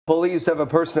Police have a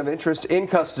person of interest in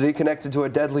custody connected to a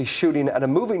deadly shooting at a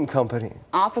moving company.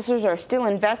 Officers are still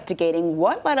investigating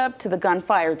what led up to the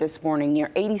gunfire this morning near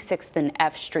 86th and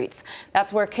F Streets.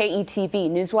 That's where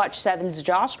KETV Newswatch 7's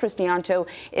Josh Cristianto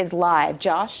is live.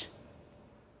 Josh?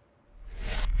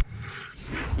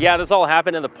 Yeah, this all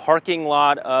happened in the parking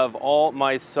lot of All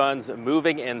My Son's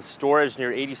Moving and Storage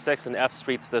near 86th and F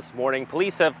Streets this morning.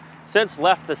 Police have since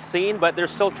left the scene, but they're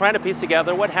still trying to piece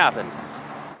together what happened.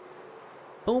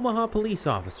 Omaha police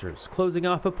officers closing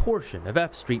off a portion of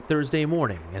F Street Thursday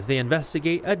morning as they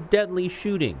investigate a deadly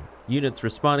shooting. Units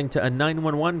responding to a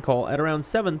 911 call at around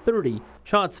 7:30,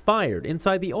 shots fired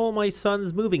inside the All My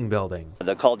Son's Moving building.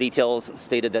 The call details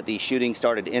stated that the shooting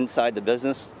started inside the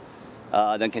business,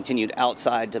 then continued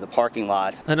outside to the parking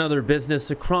lot. Another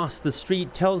business across the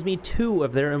street tells me 2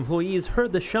 of their employees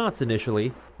heard the shots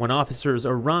initially. When officers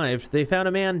arrived, they found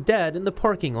a man dead in the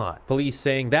parking lot. Police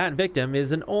saying that victim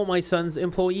is an All My Son's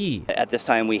employee. At this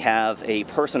time, we have a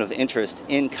person of interest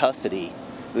in custody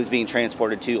who's being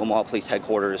transported to Omaha Police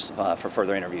Headquarters for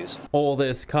further interviews. All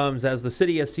this comes as the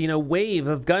city has seen a wave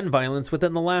of gun violence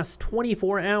within the last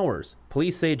 24 hours.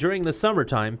 Police say during the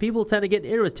summertime, people tend to get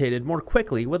irritated more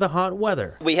quickly with the hot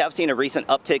weather. We have seen a recent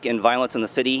uptick in violence in the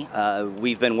city.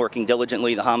 We've been working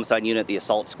diligently, the homicide unit, the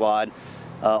assault squad,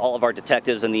 all of our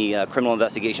detectives in the Criminal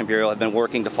Investigation Bureau have been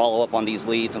working to follow up on these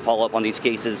leads and follow up on these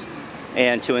cases,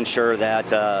 and to ensure that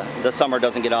the summer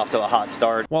doesn't get off to a hot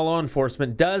start. While law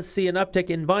enforcement does see an uptick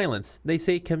in violence, they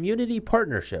say community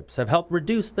partnerships have helped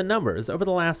reduce the numbers over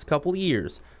the last couple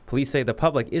years. Police say the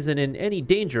public isn't in any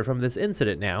danger from this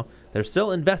incident now. They're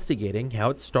still investigating how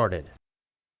it started.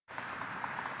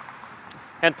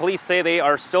 And police say they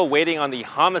are still waiting on the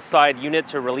homicide unit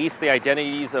to release the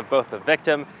identities of both the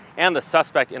victim and the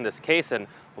suspect in this case, and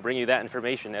we'll bring you that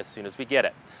information as soon as we get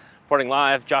it. Reporting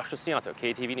live, Josh Cristianto,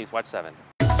 KTV News Watch 7.